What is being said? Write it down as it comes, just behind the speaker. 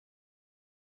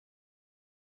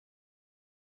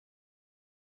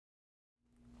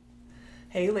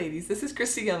Hey ladies, this is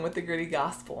Christy Young with the Gritty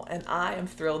Gospel, and I am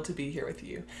thrilled to be here with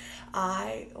you.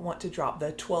 I want to drop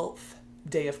the 12th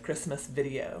day of Christmas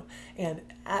video, and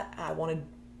I wanted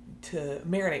to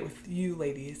marinate with you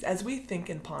ladies as we think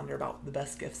and ponder about the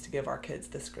best gifts to give our kids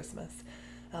this Christmas,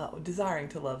 desiring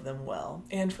to love them well.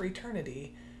 And for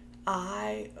eternity,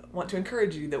 I want to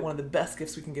encourage you that one of the best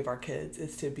gifts we can give our kids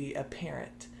is to be a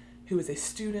parent who is a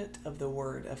student of the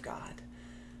Word of God.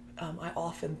 I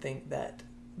often think that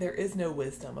there is no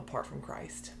wisdom apart from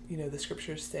Christ. You know, the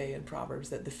scriptures say in Proverbs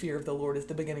that the fear of the Lord is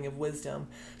the beginning of wisdom.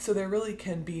 So there really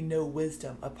can be no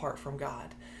wisdom apart from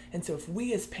God. And so if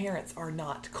we as parents are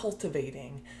not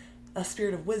cultivating a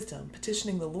spirit of wisdom,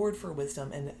 petitioning the Lord for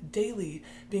wisdom, and daily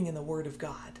being in the Word of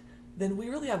God, then we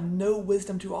really have no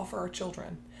wisdom to offer our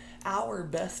children. Our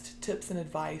best tips and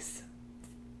advice,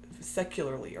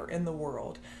 secularly or in the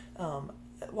world,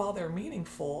 while they're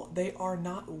meaningful, they are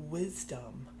not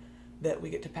wisdom that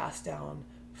we get to pass down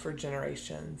for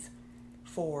generations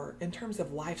for in terms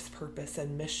of life's purpose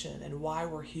and mission and why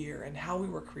we're here and how we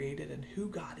were created and who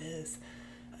God is.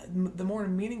 The more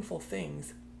meaningful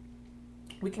things,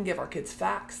 we can give our kids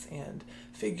facts and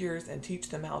figures and teach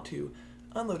them how to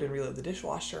unload and reload the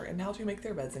dishwasher and how to make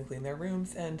their beds and clean their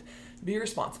rooms and be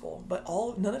responsible. But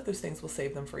none of those things will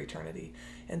save them for eternity.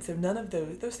 And so none of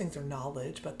those things are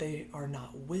knowledge, but they are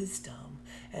not wisdom.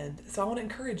 And so I want to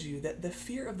encourage you that the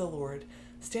fear of the Lord,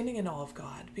 standing in awe of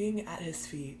God, being at his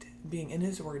feet, being in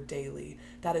his word daily,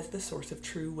 that is the source of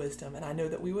true wisdom. And I know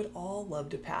that we would all love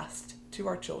to pass to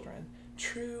our children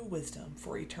true wisdom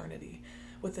for eternity,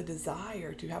 with a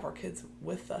desire to have our kids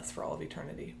with us for all of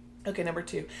eternity. Okay, number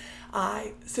two.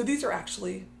 So these are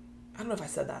actually, I don't know if I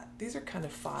said that. These are kind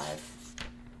of five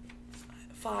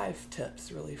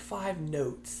tips, really, 5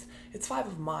 notes. It's 5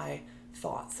 of my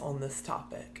thoughts on this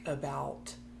topic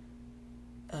about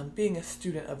being a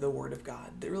student of the Word of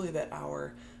God. That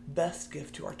our best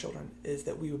gift to our children is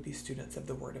that we would be students of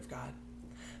the Word of God.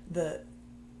 The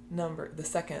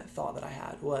second thought that I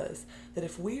had was that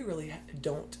if we really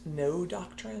don't know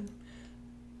doctrine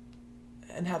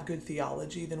and have good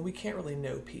theology, then we can't really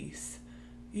know peace.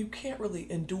 You can't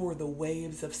really endure the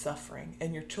waves of suffering,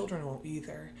 and your children won't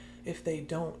either, if they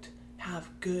don't have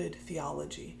good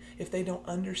theology, if they don't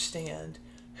understand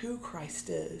who Christ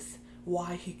is,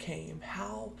 why he came,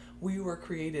 how we were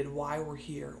created, why we're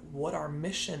here, what our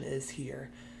mission is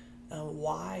here,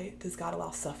 why does God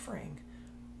allow suffering?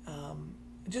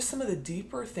 Just some of the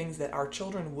deeper things that our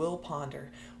children will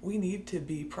ponder. We need to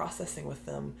be processing with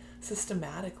them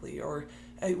systematically, or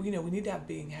we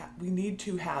need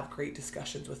to have great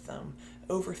discussions with them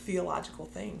over theological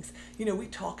things. We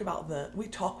talk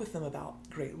with them about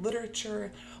great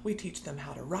literature. We teach them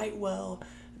how to write well.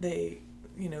 They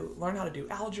learn how to do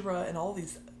algebra and all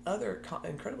these other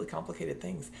incredibly complicated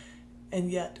things. And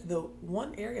yet the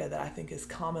one area that I think is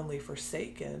commonly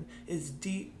forsaken is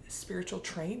deep spiritual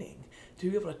training, to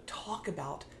be able to talk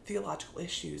about theological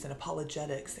issues and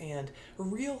apologetics and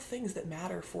real things that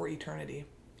matter for eternity.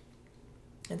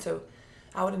 And so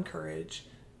I would encourage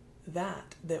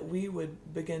that we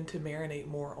would begin to marinate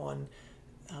more on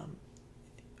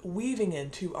weaving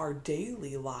into our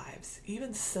daily lives,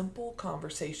 even simple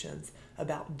conversations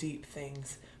about deep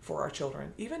things for our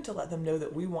children, even to let them know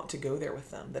that we want to go there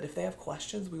with them, that if they have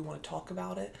questions, we want to talk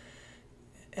about it.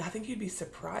 I think you'd be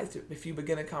surprised if you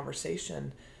begin a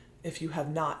conversation, if you have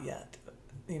not yet,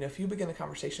 if you begin a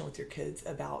conversation with your kids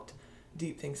about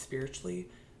deep things spiritually,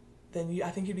 then I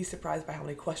think you'd be surprised by how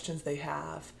many questions they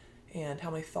have and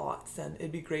how many thoughts, and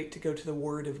it'd be great to go to the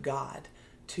Word of God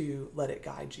to let it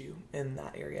guide you in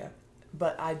that area.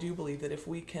 But I do believe that if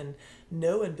we can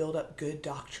know and build up good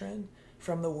doctrine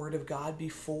from the Word of God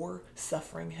before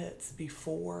suffering hits,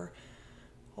 before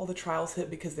all the trials hit,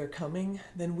 because they're coming,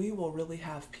 then we will really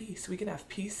have peace. We can have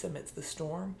peace amidst the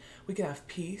storm. We can have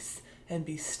peace and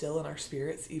be still in our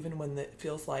spirits, even when it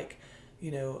feels like,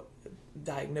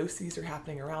 diagnoses are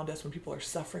happening around us, when people are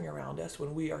suffering around us,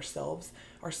 when we ourselves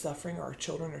are suffering, or our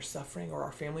children are suffering, or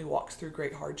our family walks through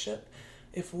great hardship.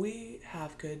 If we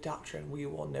have good doctrine, we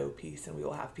will know peace and we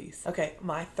will have peace. Okay,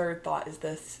 my third thought is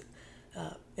this.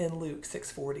 In Luke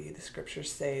 6:40, the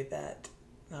scriptures say that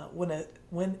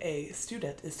when a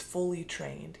student is fully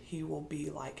trained, he will be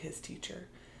like his teacher.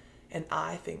 And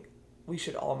I think we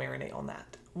should all marinate on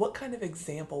that. What kind of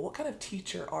example, what kind of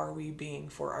teacher are we being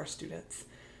for our students,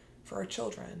 for our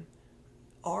children?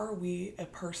 Are we a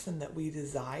person that we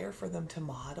desire for them to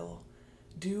model?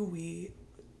 Do we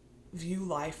view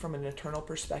life from an eternal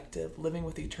perspective, living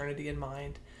with eternity in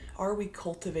mind? Are we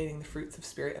cultivating the fruits of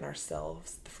Spirit in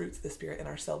ourselves, the fruits of the Spirit in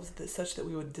ourselves, such that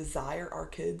we would desire our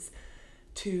kids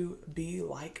to be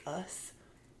like us?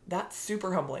 That's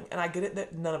super humbling. And I get it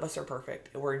that none of us are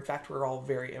perfect. In fact, we're all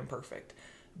very imperfect.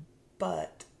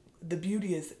 But the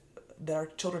beauty is that our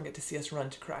children get to see us run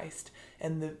to Christ.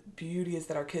 And the beauty is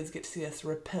that our kids get to see us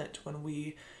repent when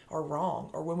we are wrong,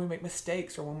 or when we make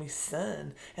mistakes, or when we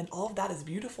sin. And all of that is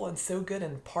beautiful and so good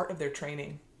and part of their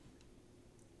training.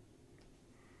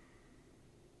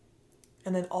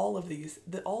 And then all of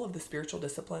the spiritual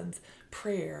disciplines,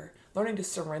 prayer, learning to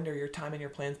surrender your time and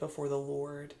your plans before the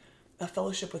Lord, a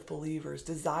fellowship with believers,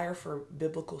 desire for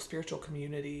biblical spiritual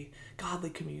community,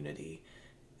 godly community,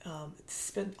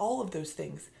 spend all of those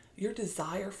things. Your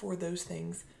desire for those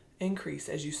things increase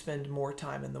as you spend more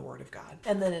time in the Word of God.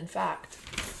 And then in fact,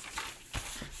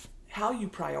 how you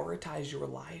prioritize your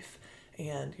life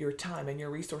and your time and your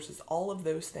resources, all of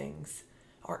those things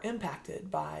are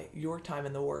impacted by your time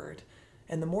in the Word.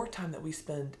 And the more time that we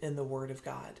spend in the Word of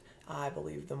God, I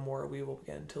believe the more we will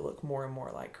begin to look more and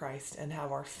more like Christ and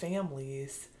have our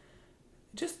families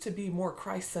just to be more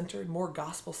Christ-centered, more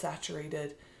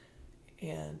gospel-saturated,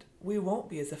 and we won't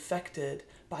be as affected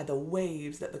by the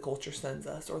waves that the culture sends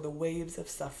us or the waves of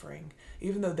suffering.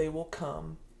 Even though they will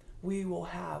come, we will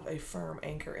have a firm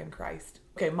anchor in Christ.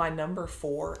 Okay, my number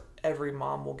 4, every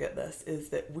mom will get this, is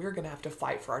that we're going to have to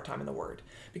fight for our time in the Word.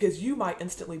 Because you might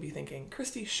instantly be thinking,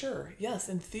 Christy, sure, yes,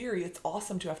 in theory, it's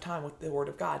awesome to have time with the Word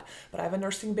of God, but I have a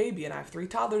nursing baby and I have 3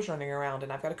 toddlers running around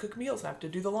and I've got to cook meals and I have to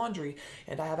do the laundry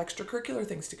and I have extracurricular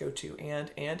things to go to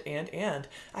and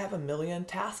I have a million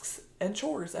tasks and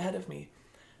chores ahead of me.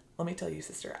 Let me tell you,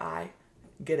 sister, I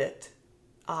get it.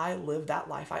 I live that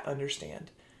life. I understand.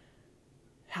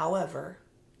 However,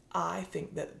 I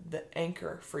think that the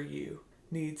anchor for you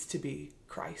needs to be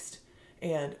Christ.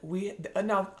 And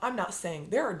now I'm not saying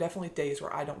there are definitely days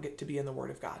where I don't get to be in the Word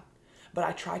of God, but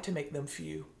I try to make them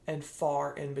few and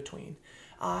far in between.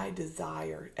 I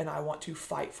desire and I want to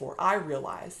fight for. I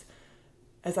realize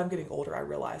as I'm getting older, I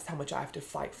realize how much I have to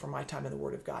fight for my time in the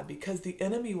Word of God, because the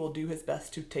enemy will do his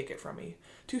best to take it from me,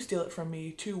 to steal it from me,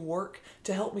 to work,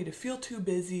 to help me to feel too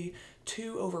busy,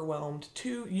 too overwhelmed,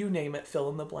 to, you name it, fill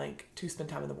in the blank, to spend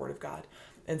time in the Word of God.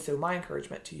 And so my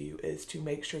encouragement to you is to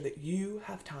make sure that you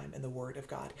have time in the Word of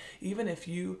God. Even if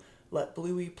you let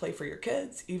Bluey play for your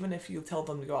kids, even if you tell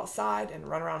them to go outside and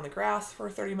run around in the grass for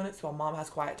 30 minutes while mom has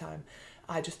quiet time,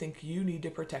 I just think you need to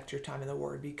protect your time in the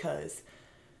Word, because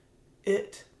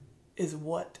it is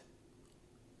what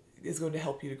is going to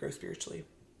help you to grow spiritually.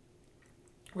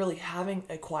 Really, having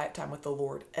a quiet time with the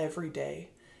Lord every day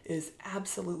is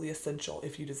absolutely essential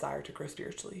if you desire to grow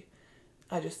spiritually.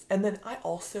 And then I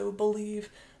also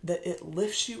believe that it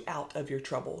lifts you out of your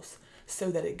troubles so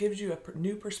that it gives you a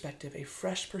new perspective, a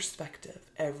fresh perspective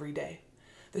every day.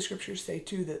 The scriptures say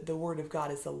too that the Word of God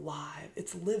is alive,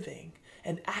 it's living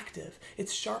and active,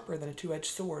 it's sharper than a two-edged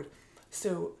sword.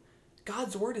 So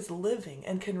God's Word is living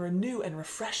and can renew and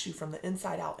refresh you from the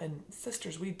inside out. And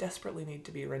sisters, we desperately need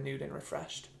to be renewed and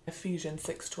refreshed. Ephesians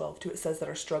 6:12 too, it says that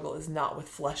our struggle is not with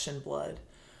flesh and blood,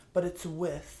 but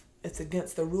it's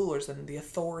against the rulers and the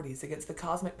authorities, against the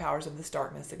cosmic powers of this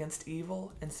darkness, against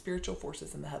evil and spiritual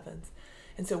forces in the heavens.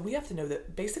 And so we have to know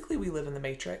that basically we live in the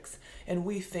matrix and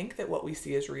we think that what we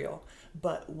see is real,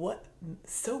 but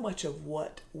so much of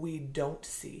what we don't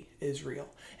see is real.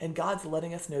 And God's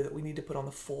letting us know that we need to put on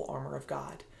the full armor of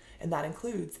God. And that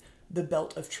includes the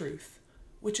belt of truth,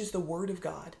 which is the Word of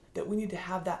God, that we need to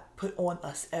have that put on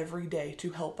us every day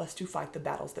to help us to fight the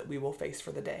battles that we will face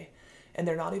for the day. And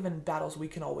they're not even battles we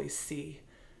can always see.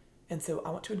 And so I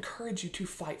want to encourage you to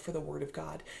fight for the Word of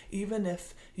God, even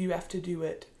if you have to do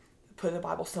it. Put a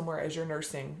Bible somewhere as you're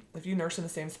nursing. If you nurse in the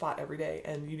same spot every day,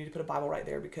 and you need to put a Bible right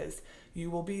there because you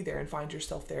will be there and find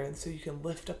yourself there, and so you can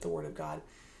lift up the Word of God.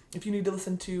 If you need to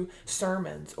listen to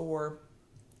sermons or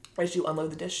as you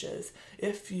unload the dishes,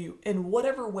 if you, in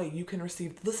whatever way you can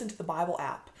listen to the Bible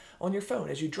app on your phone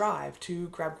as you drive to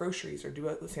grab groceries or do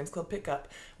a Sam's Club pickup,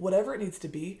 whatever it needs to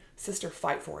be, sister,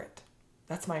 fight for it.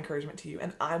 That's my encouragement to you.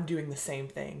 And I'm doing the same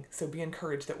thing. So be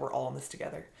encouraged that we're all in this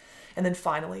together. And then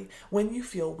finally, when you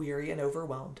feel weary and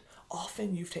overwhelmed,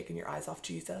 often you've taken your eyes off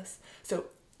Jesus. So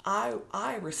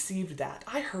I received that.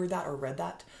 I heard that or read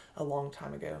that a long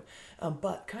time ago.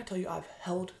 But can I tell you, I've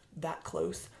held that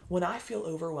close. When I feel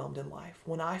overwhelmed in life,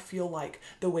 when I feel like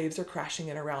the waves are crashing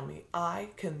in around me, I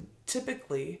can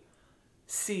typically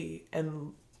see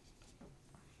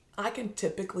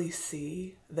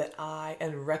that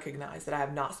and recognize that I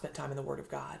have not spent time in the Word of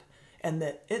God. And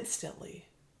that instantly,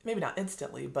 maybe not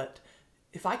instantly, but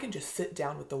if I can just sit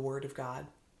down with the Word of God,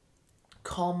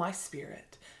 calm my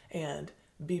spirit, and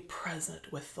be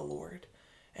present with the Lord,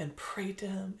 and pray to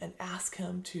Him and ask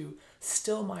Him to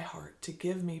still my heart, to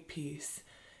give me peace,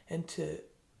 and to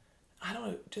I don't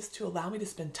know, just to allow me to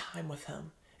spend time with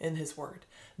him in his word.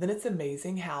 Then it's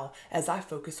amazing how, as I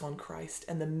focus on Christ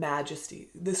and the majesty,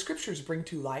 the scriptures bring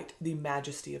to light the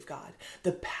majesty of God,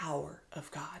 the power of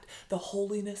God, the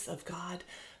holiness of God,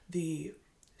 the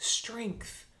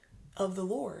strength of the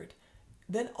Lord.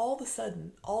 Then all of a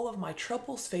sudden, all of my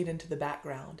troubles fade into the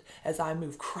background as I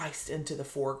move Christ into the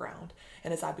foreground.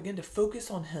 And as I begin to focus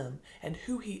on him and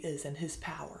who he is and his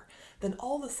power, then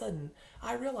all of a sudden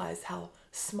I realize how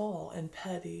small and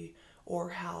petty, or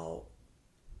how,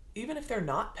 even if they're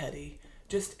not petty,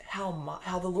 just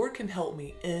how the Lord can help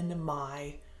me in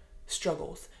my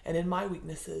struggles and in my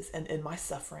weaknesses and in my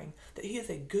suffering, that he is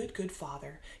a good, good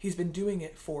father. He's been doing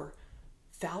it for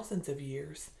thousands of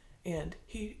years. And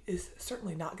he is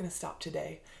certainly not going to stop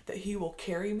today, that he will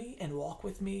carry me and walk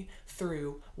with me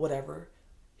through whatever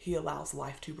he allows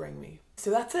life to bring me. So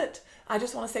that's it. I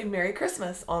just want to say Merry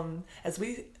Christmas as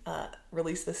we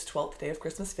release this 12th day of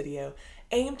Christmas video.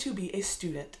 Aim to be a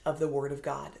student of the Word of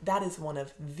God. That is one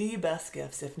of the best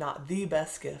gifts, if not the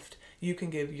best gift, you can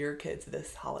give your kids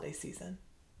this holiday season.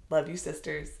 Love you,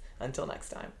 sisters. Until next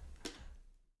time.